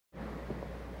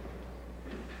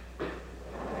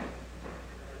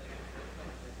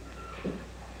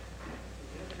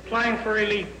Applying for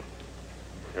relief.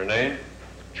 Your name?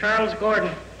 Charles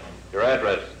Gordon. Your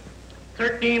address?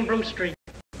 13 Broom Street.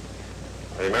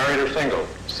 Are you married or single?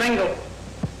 Single.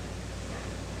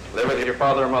 Live with your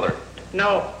father or mother?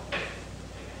 No.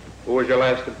 Who was your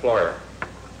last employer?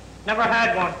 Never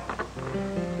had one.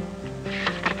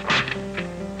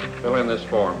 Fill in this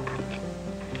form.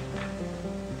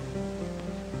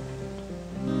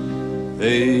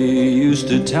 They used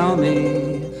to tell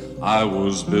me I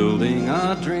was building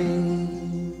a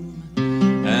dream,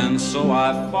 and so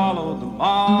I followed them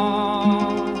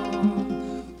all.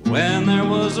 When there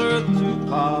was earth to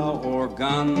plow or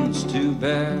guns to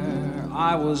bear,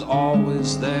 I was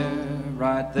always there,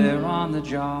 right there on the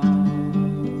job.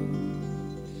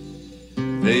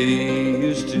 They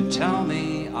used to tell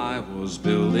me I was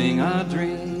building a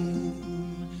dream,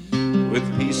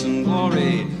 with peace and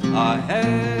glory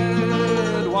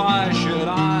ahead. Why should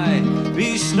I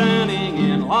be standing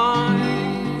in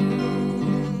line,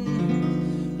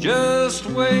 just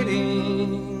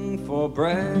waiting for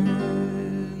bread?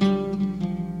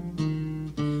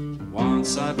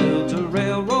 Once I built a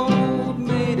railroad,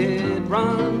 made it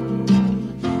run,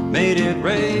 made it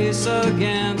race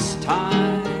against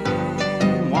time.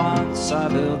 Once I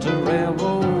built a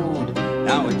railroad,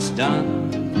 now it's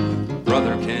done.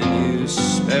 Brother, can you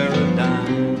spare a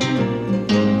dime?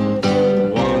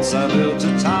 Once I built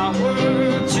a tower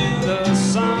to the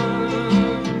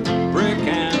sun, brick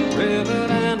and rivet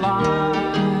and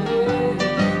lime.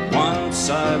 Once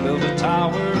I built a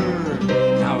tower,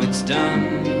 now it's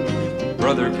done.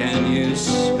 Brother, can you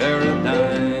spare a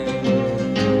dime?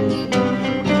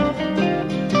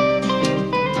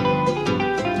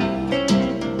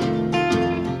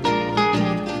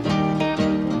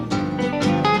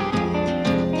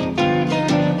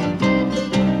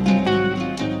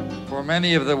 For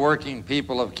many of the working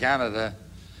people of Canada,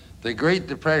 the Great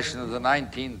Depression of the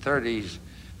 1930s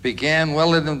began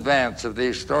well in advance of the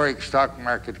historic stock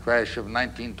market crash of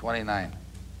 1929.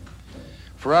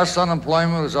 For us,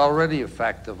 unemployment was already a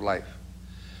fact of life.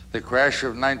 The crash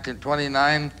of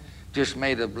 1929 just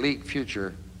made a bleak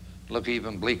future look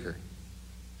even bleaker.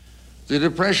 The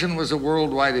Depression was a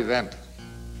worldwide event.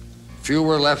 Few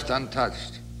were left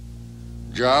untouched.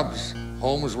 Jobs,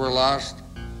 homes were lost,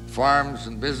 farms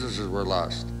and businesses were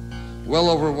lost. Well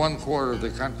over 1/4 of the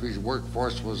country's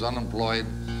workforce was unemployed,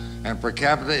 and per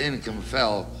capita income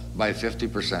fell by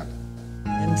 50%.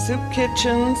 In soup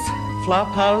kitchens, flop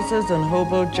houses and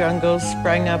hobo jungles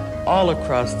sprang up all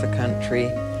across the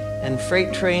country, and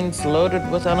freight trains loaded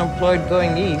with unemployed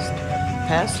going east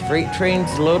passed freight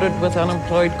trains loaded with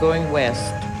unemployed going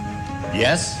west.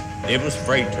 Yes, it was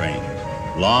freight trains.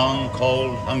 Long,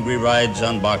 cold, hungry rides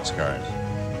on boxcars.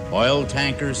 Oil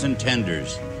tankers and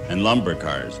tenders and lumber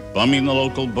cars, bumming the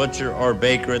local butcher or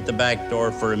baker at the back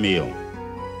door for a meal.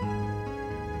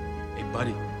 Hey,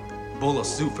 buddy, bowl of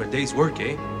soup for a day's work,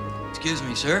 eh? Excuse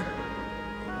me, sir.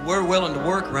 We're willing to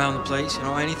work around the place, you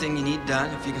know, anything you need done,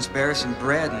 if you can spare us some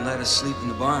bread and let us sleep in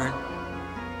the barn.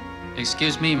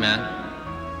 Excuse me, man.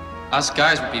 Us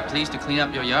guys would be pleased to clean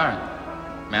up your yard.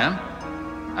 Ma'am,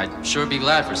 I'd sure be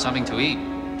glad for something to eat.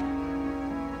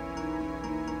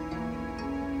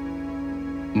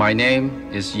 My name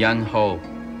is Yan Ho.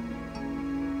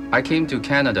 I came to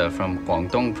Canada from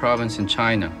Guangdong province in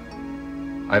China.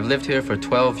 I've lived here for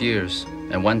 12 years,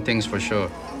 and one thing's for sure.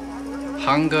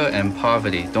 Hunger and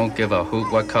poverty don't give a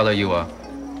hoot what color you are.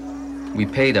 We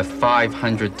paid a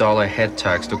 $500 head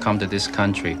tax to come to this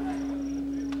country.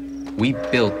 We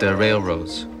built their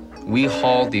railroads. We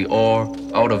hauled the ore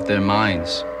out of their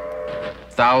mines.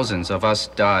 Thousands of us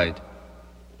died.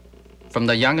 From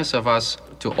the youngest of us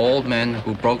to old men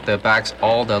who broke their backs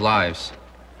all their lives.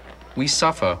 We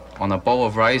suffer on a bowl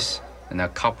of rice and a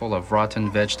couple of rotten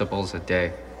vegetables a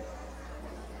day.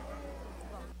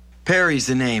 Perry's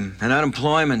the name, and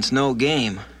unemployment's no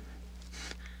game.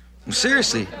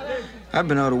 Seriously, I've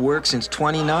been out of work since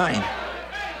 29.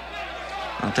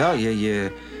 I'll tell you,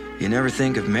 you never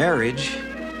think of marriage,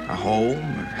 a home,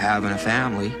 or having a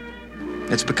family.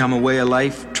 It's become a way of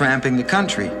life tramping the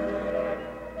country.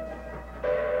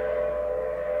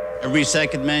 Every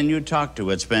second man you talked to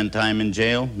had spent time in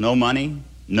jail, no money,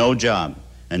 no job,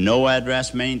 and no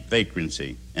address meant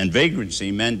vacancy, and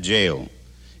vagrancy meant jail.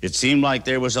 It seemed like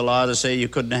there was a law to say you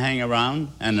couldn't hang around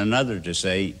and another to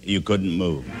say you couldn't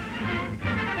move.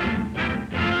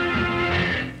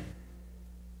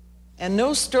 And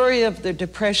no story of the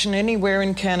Depression anywhere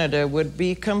in Canada would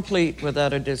be complete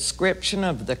without a description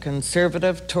of the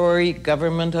conservative Tory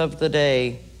government of the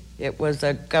day. It was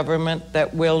a government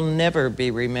that will never be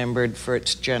remembered for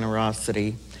its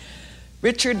generosity.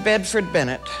 Richard Bedford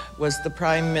Bennett was the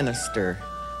Prime Minister.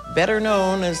 better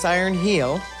known as Iron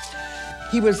Heel.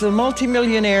 He was a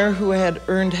multimillionaire who had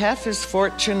earned half his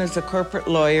fortune as a corporate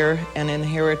lawyer and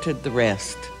inherited the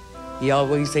rest. He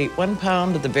always ate 1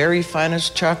 pound of the very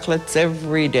finest chocolates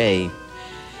every day.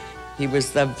 He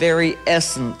was the very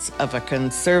essence of a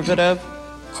conservative,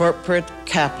 corporate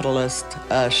capitalist,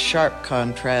 a sharp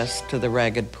contrast to the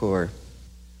ragged poor.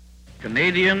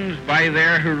 Canadians, by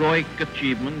their heroic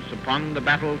achievements upon the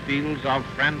battlefields of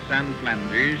France and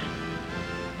Flanders,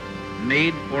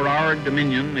 made for our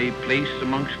dominion a place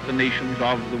amongst the nations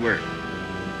of the world.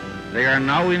 They are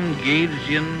now engaged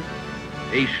in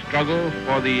a struggle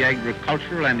for the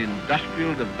agricultural and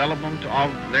industrial development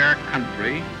of their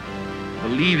country,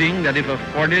 believing that if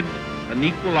afforded an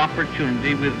equal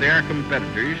opportunity with their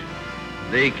competitors,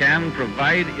 they can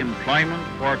provide employment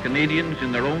for Canadians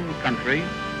in their own country,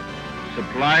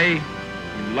 supply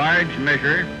in large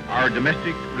measure our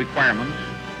domestic requirements,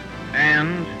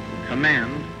 and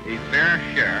command a fair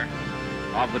share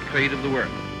of the trade of the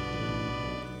world.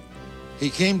 He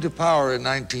came to power in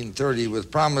 1930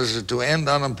 with promises to end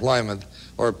unemployment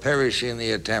or perish in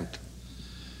the attempt,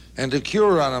 and to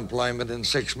cure unemployment in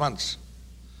 6 months.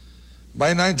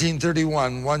 By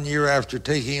 1931, 1 year after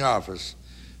taking office,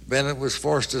 Bennett was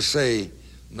forced to say,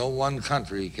 no one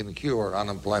country can cure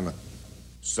unemployment.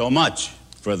 So much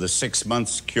for the 6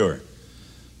 months cure.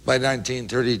 By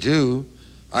 1932,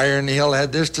 Iron Heel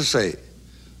had this to say,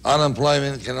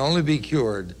 unemployment can only be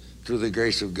cured through the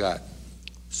grace of God.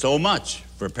 So much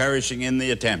for perishing in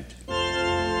the attempt.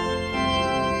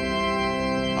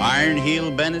 Iron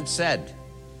Heel Bennett said,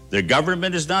 the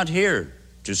government is not here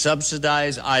to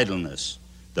subsidize idleness.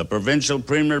 The provincial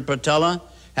Premier Patella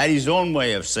had his own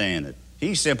way of saying it.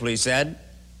 He simply said,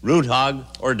 root hog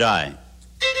or die.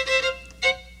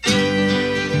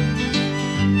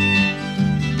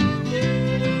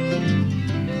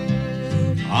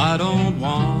 I don't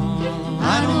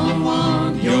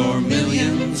want your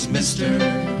millions, mister.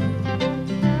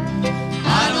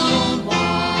 I don't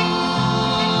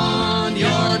want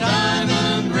your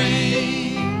diamond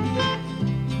ring.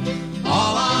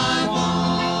 All I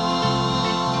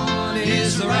want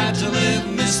is the right to live,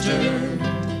 mister.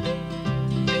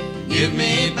 Give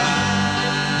me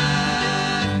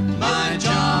back my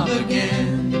job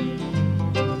again.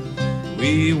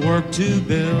 We work to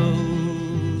build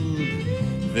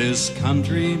this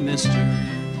country, mister,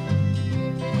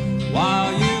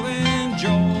 while you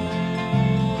enjoyed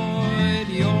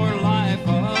your life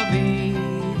of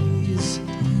ease.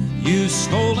 You've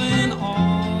stolen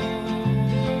all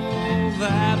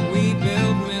that we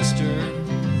built, mister.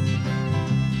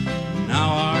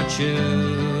 Now our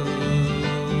children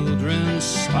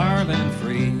starve and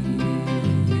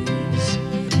freeze.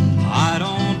 I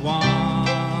don't want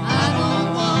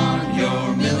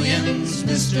your millions,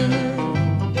 mister.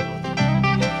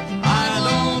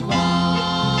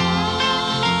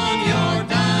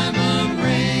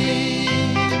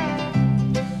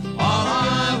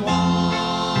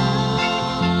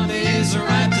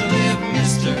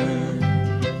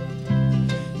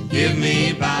 Give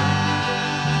me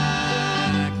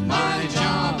back my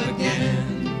job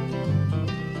again.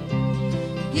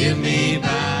 Give me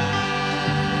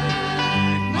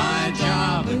back my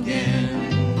job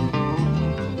again.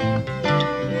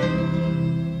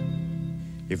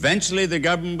 Eventually, the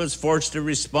government was forced to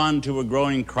respond to a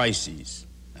growing crisis.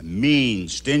 A mean,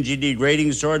 stingy,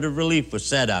 degrading sort of relief was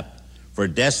set up for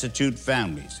destitute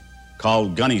families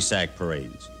called gunny sack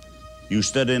parades. You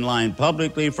stood in line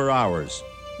publicly for hours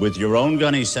with your own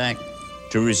gunny sack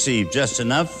to receive just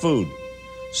enough food,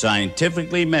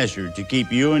 scientifically measured to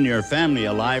keep you and your family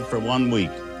alive for 1 week.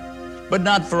 But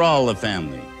not for all the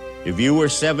family. If you were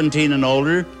 17 and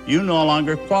older, you no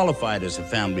longer qualified as a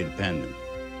family dependent.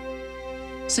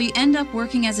 So you end up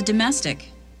working as a domestic.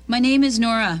 My name is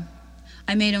Nora.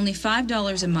 I made only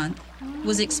 $5 a month,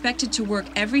 was expected to work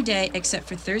every day except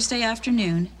for Thursday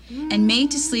afternoon, and made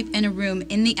to sleep in a room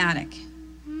in the attic.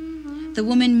 The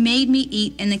woman made me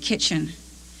eat in the kitchen.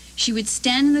 She would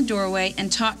stand in the doorway and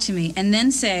talk to me and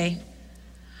then say,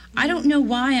 I don't know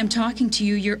why I'm talking to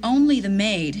you, you're only the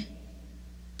maid.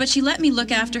 But she let me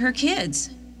look after her kids.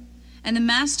 And the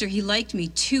master, he liked me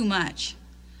too much.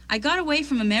 I got away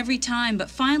from him every time,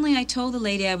 but finally I told the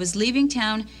lady I was leaving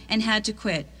town and had to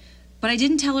quit. But I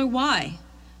didn't tell her why.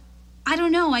 I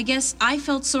don't know, I guess I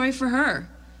felt sorry for her.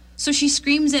 So she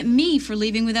screams at me for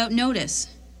leaving without notice.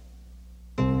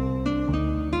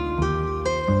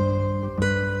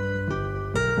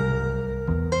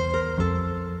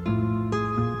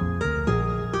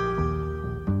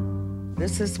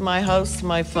 This is my house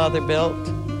my father built.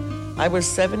 I was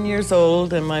 7 years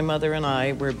old and my mother and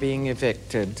I were being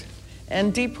evicted.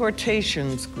 And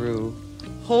deportations grew.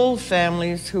 Whole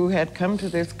families who had come to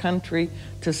this country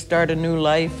to start a new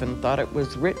life and thought it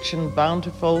was rich and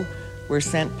bountiful were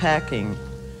sent packing.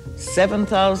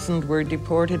 7,000 were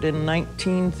deported in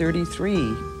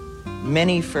 1933,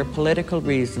 many for political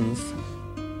reasons.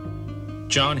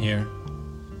 John here.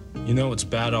 You know it's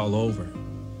bad all over.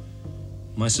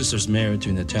 My sister's married to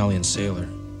an Italian sailor.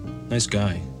 Nice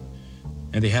guy.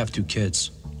 And they have 2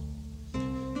 kids.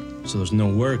 So there's no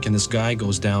work, and this guy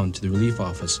goes down to the relief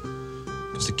office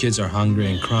because the kids are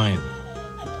hungry and crying.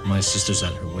 My sister's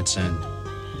at her wit's end.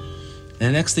 And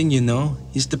the next thing you know,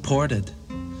 he's deported.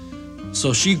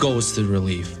 So she goes to the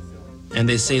relief, and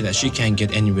they say that she can't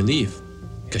get any relief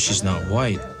because she's not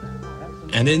white.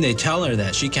 And then they tell her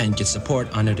that she can't get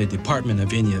support under the Department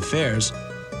of Indian Affairs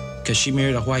because she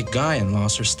married a white guy and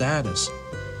lost her status.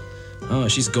 Oh,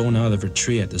 she's going out of her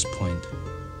tree at this point.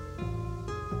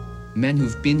 Men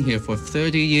who've been here for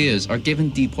 30 years are given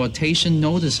deportation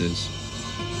notices.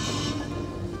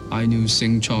 I knew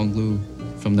Sing Chong Lu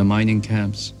from the mining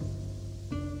camps.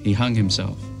 He hung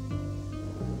himself.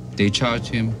 They charged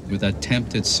him with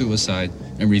attempted suicide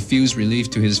and refused relief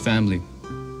to his family.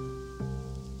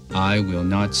 I will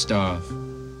not starve,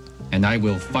 and I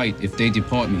will fight if they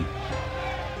deport me.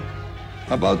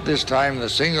 About this time, the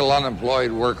Single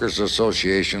Unemployed Workers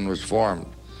Association was formed.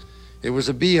 It was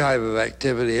a beehive of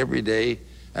activity every day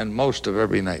and most of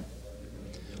every night.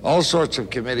 All sorts of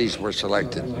committees were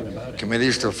selected.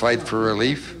 Committees to fight for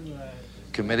relief,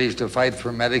 committees to fight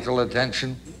for medical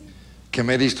attention,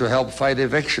 committees to help fight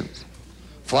evictions.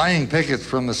 Flying pickets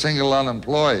from the Single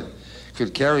Unemployed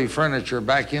could carry furniture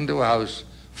back into a house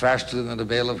faster than the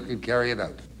bailiff could carry it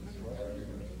out.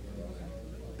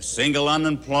 Single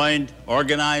Unemployed,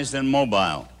 organized and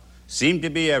mobile, seemed to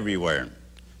be everywhere.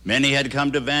 Many had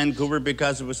come to Vancouver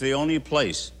because it was the only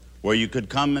place where you could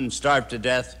come and starve to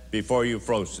death before you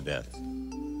froze to death.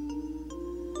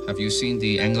 Have you seen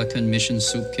the Anglican Mission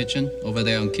Soup Kitchen over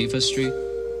there on Kiefer Street?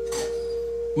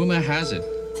 Rumor has it,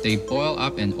 they boil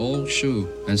up an old shoe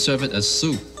and serve it as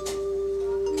soup.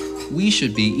 We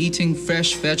should be eating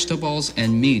fresh vegetables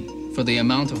and meat for the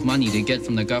amount of money they get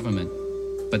from the government.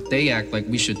 But they act like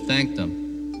we should thank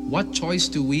them. What choice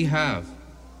do we have?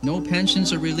 No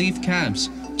pensions or relief camps,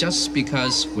 just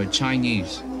because we're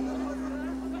Chinese.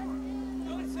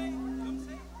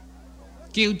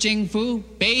 叫政府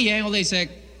俾嘢我哋食，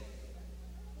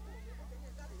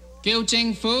叫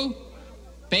政府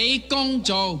俾工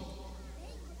做，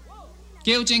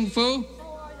叫政府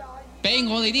俾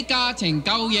我哋啲家庭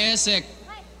夠嘢食。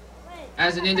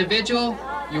As an individual,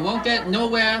 you won't get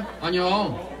nowhere on your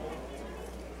own.